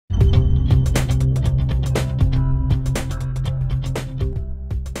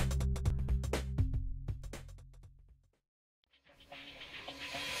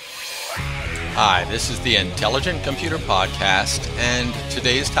Hi, this is the Intelligent Computer Podcast, and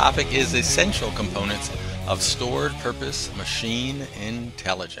today's topic is essential components of stored purpose machine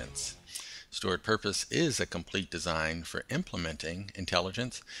intelligence. Stored purpose is a complete design for implementing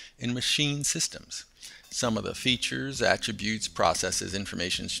intelligence in machine systems. Some of the features, attributes, processes,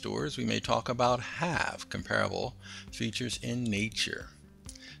 information stores we may talk about have comparable features in nature.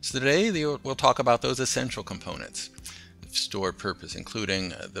 So today we'll talk about those essential components of stored purpose, including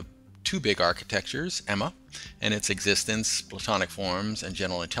the two big architectures, Emma and its existence, Platonic forms, and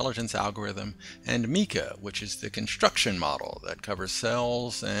general intelligence algorithm, and Mica, which is the construction model that covers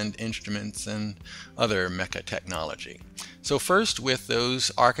cells and instruments and other mecha technology. So first, with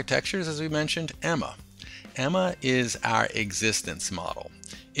those architectures, as we mentioned, Emma. Emma is our existence model.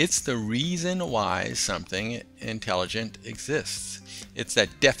 It's the reason why something intelligent exists. It's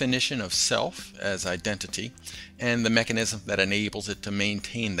that definition of self as identity and the mechanism that enables it to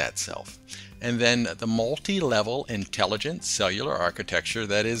maintain that self. And then the multi-level intelligent cellular architecture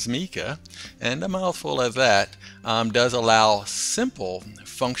that is Mica, and a mouthful of that, does allow simple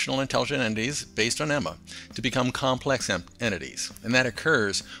functional intelligent entities based on Emma to become complex entities. And that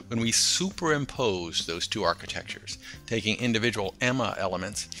occurs when we superimpose those two architectures, taking individual Emma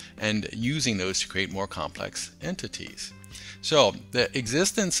elements and using those to create more complex entities. So the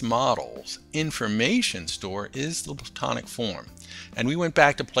existence model's information store is the Platonic form. And we went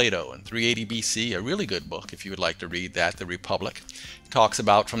back to Plato in 380 BC, a really good book if you would like to read that, The Republic. It talks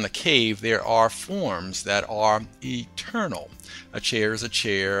about from the cave there are forms that are eternal. A chair is a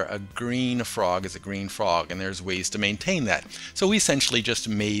chair, a green frog is a green frog, and there's ways to maintain that. So we essentially just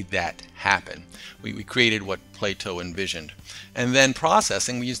made that happen. We created what Plato envisioned. And then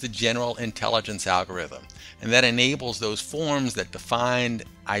processing, we used the general intelligence algorithm. And that enables those forms that define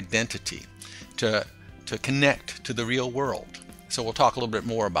identity to connect to the real world. So we'll talk a little bit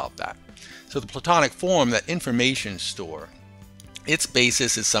more about that. So the Platonic form, that information store, its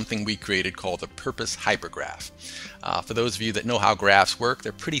basis is something we created called the purpose hypergraph. For those of you that know how graphs work,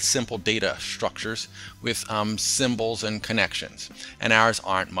 they're pretty simple data structures with symbols and connections. And ours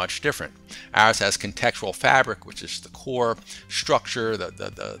aren't much different. Ours has contextual fabric, which is the core structure,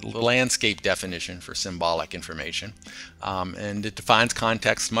 the landscape definition for symbolic information. And it defines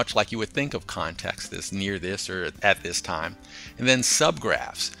context much like you would think of context, this near this or at this time. And then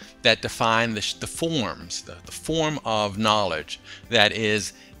subgraphs that define the forms, the form of knowledge that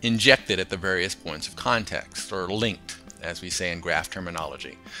is injected at the various points of context, or linked, as we say in graph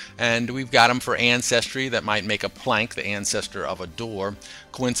terminology. And we've got them for ancestry that might make a plank the ancestor of a door,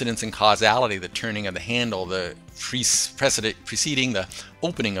 coincidence and causality, the turning of the handle, the preceding the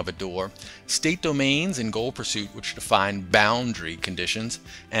opening of a door, state domains and goal pursuit, which define boundary conditions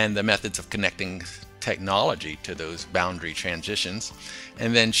and the methods of connecting technology to those boundary transitions,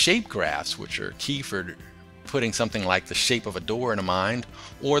 and then shape graphs, which are key for putting something like the shape of a door in a mind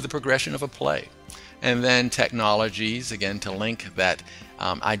or the progression of a play. And then technologies, again, to link that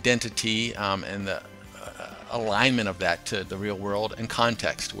identity and the alignment of that to the real world, and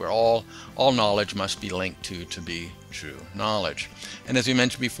context, where all knowledge must be linked to be true knowledge. And as we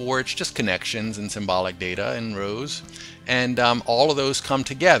mentioned before, it's just connections and symbolic data in rows. And all of those come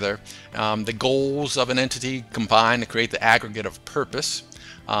together. The goals of an entity combine to create the aggregate of purpose.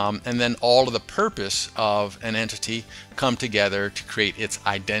 And then all of the purpose of an entity come together to create its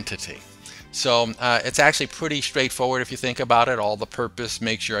identity. So it's actually pretty straightforward if you think about it. All the purpose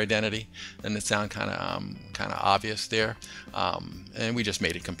makes your identity. And it sounds kind of obvious there. And we just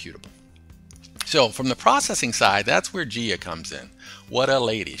made it computable. So from the processing side, that's where Gia comes in. What a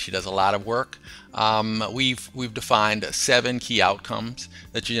lady. She does a lot of work. We've defined 7 key outcomes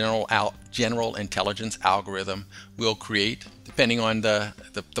that general intelligence algorithm will create. Depending on the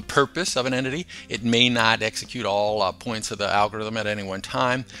purpose of an entity, it may not execute all points of the algorithm at any one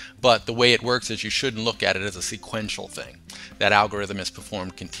time, but the way it works is you shouldn't look at it as a sequential thing. That algorithm is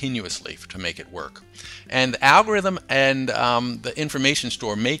performed continuously to make it work. And the algorithm and the information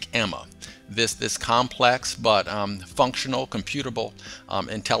store make Emma this complex but functional, computable,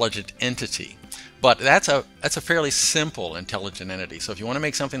 intelligent entity. But that's a fairly simple intelligent entity. So if you want to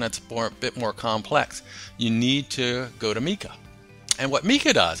make something that's a bit more complex, you need to go to Mica. And what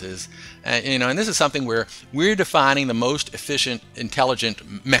Mica does is, and this is something where we're defining the most efficient,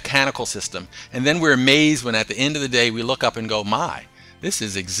 intelligent mechanical system, and then we're amazed when at the end of the day we look up and go, my, this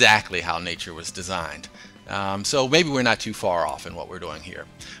is exactly how nature was designed. So maybe we're not too far off in what we're doing here.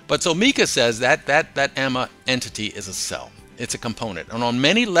 But so Mica says that Emma entity is a cell. It's a component. And on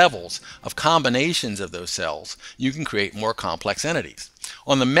many levels of combinations of those cells, you can create more complex entities.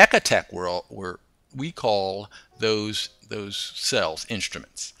 On the mechatech world, we call those cells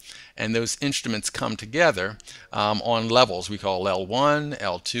instruments. And those instruments come together on levels we call L1,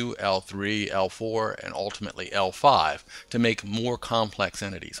 L2, L3, L4, and ultimately L5 to make more complex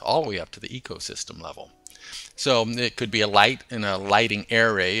entities, all the way up to the ecosystem level. So it could be a light in a lighting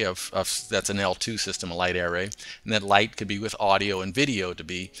array that's an L2 system, a light array, and that light could be with audio and video to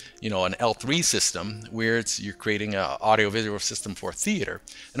be, an L3 system where you're creating an audio-visual system for theater.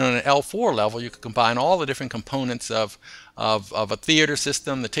 And on an L4 level, you could combine all the different components of a theater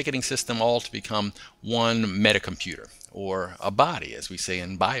system, the ticketing system, all to become one metacomputer, or a body, as we say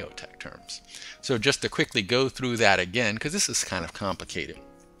in biotech terms. So just to quickly go through that again, because this is kind of complicated.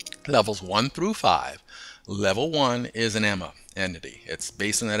 Levels 1 through 5. Level 1 is an EMMA entity. It's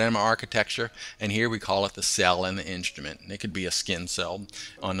based on that EMMA architecture, and here we call it the cell and the instrument. And it could be a skin cell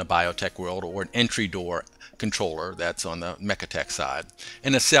on the biotech world, or an entry door controller that's on the Mechatech side,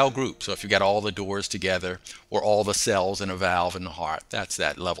 and a cell group. So if you've got all the doors together, or all the cells in a valve in the heart, that's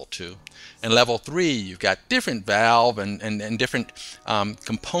that level 2. And level 3, you've got different valve and different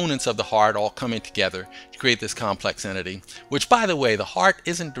components of the heart all coming together to create this complex entity, which, by the way, the heart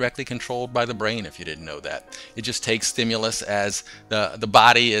isn't directly controlled by the brain, if you didn't know that. It just takes stimulus as the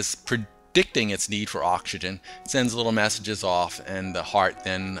body is predicting its need for oxygen, sends little messages off, and the heart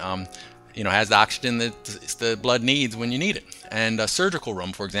then has the oxygen that the blood needs when you need it. And a surgical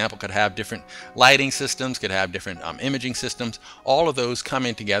room, for example, could have different lighting systems, could have different imaging systems, all of those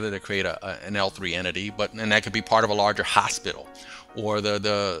coming together to create an L3 entity, and that could be part of a larger hospital. Or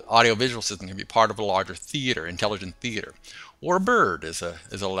the audiovisual system can be part of a larger theater, intelligent theater. Or a bird is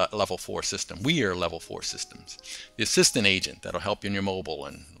a level 4 system. We are level 4 systems. The assistant agent that'll help you in your mobile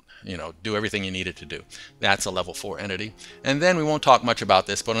and do everything you need it to do. That's a level 4 entity. And then we won't talk much about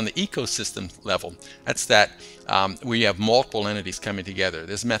this, but on the ecosystem level, that's where you have multiple entities coming together.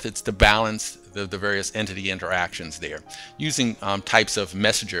 There's methods to balance the various entity interactions there, using types of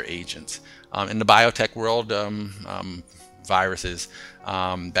messenger agents. In the biotech world, viruses,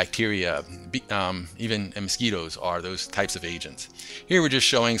 bacteria, even mosquitoes are those types of agents. Here we're just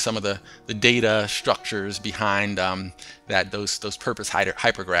showing some of the data structures behind those purpose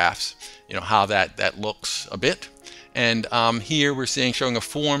hypergraphs, how that looks a bit. And here we're showing a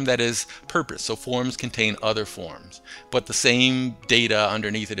form that is purpose. So forms contain other forms, but the same data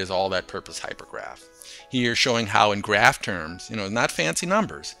underneath it is all that purpose hypergraph. Here showing how in graph terms, not fancy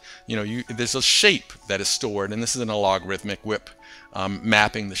numbers, there's a shape that is stored, and this is in a logarithmic whip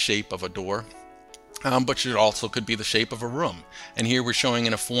mapping the shape of a door. But it also could be the shape of a room. And here we're showing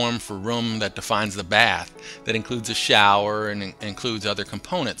in a form for room that defines the bath, that includes a shower and includes other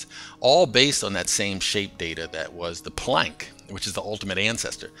components, all based on that same shape data that was the plank, which is the ultimate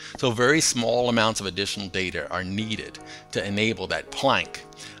ancestor. So very small amounts of additional data are needed to enable that plank,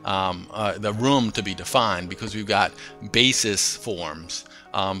 the room, to be defined, because we've got basis forms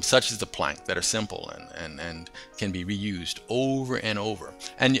such as the plank that are simple and can be reused over and over.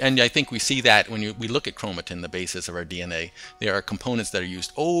 And I think we see that when we look at chromatin, the basis of our DNA. There are components that are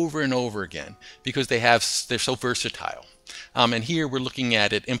used over and over again because they're so versatile. And here we're looking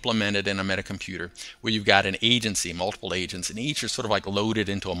at it implemented in a metacomputer where you've got an agency, multiple agents, and each are sort of like loaded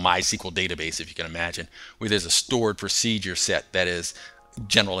into a MySQL database, if you can imagine, where there's a stored procedure set that is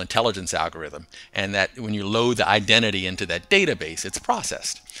general intelligence algorithm, and that when you load the identity into that database, it's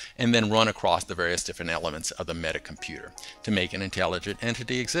processed and then run across the various different elements of the metacomputer to make an intelligent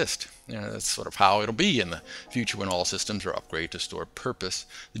entity exist. That's sort of how it'll be in the future when all systems are upgraded to store purpose.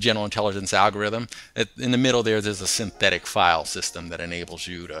 The general intelligence algorithm, in the middle there's a synthetic file system that enables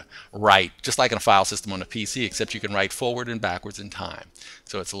you to write, just like in a file system on a PC, except you can write forward and backwards in time.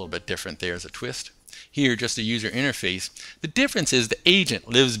 So it's a little bit different. There's a twist. Here, just a user interface. The difference is the agent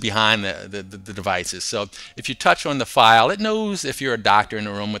lives behind the devices. So if you touch on the file, it knows if you're a doctor in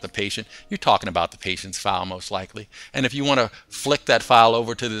a room with a patient, you're talking about the patient's file most likely. And if you want to flick that file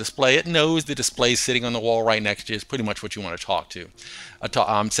over to the display, it knows the display sitting on the wall right next to you is pretty much what you want to talk to,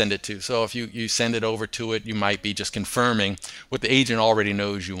 send it to. So if you send it over to it, you might be just confirming what the agent already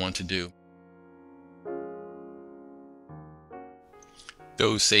knows you want to do.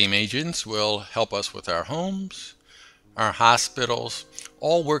 Those same agents will help us with our homes, our hospitals,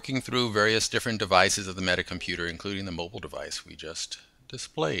 all working through various different devices of the metacomputer, including the mobile device we just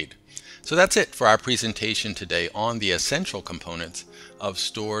displayed. So that's it for our presentation today on the essential components of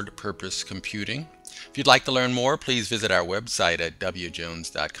stored purpose computing. If you'd like to learn more, please visit our website at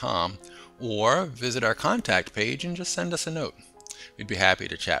wjones.com or visit our contact page and just send us a note. We'd be happy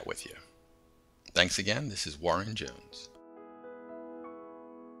to chat with you. Thanks again. This is Warren Jones.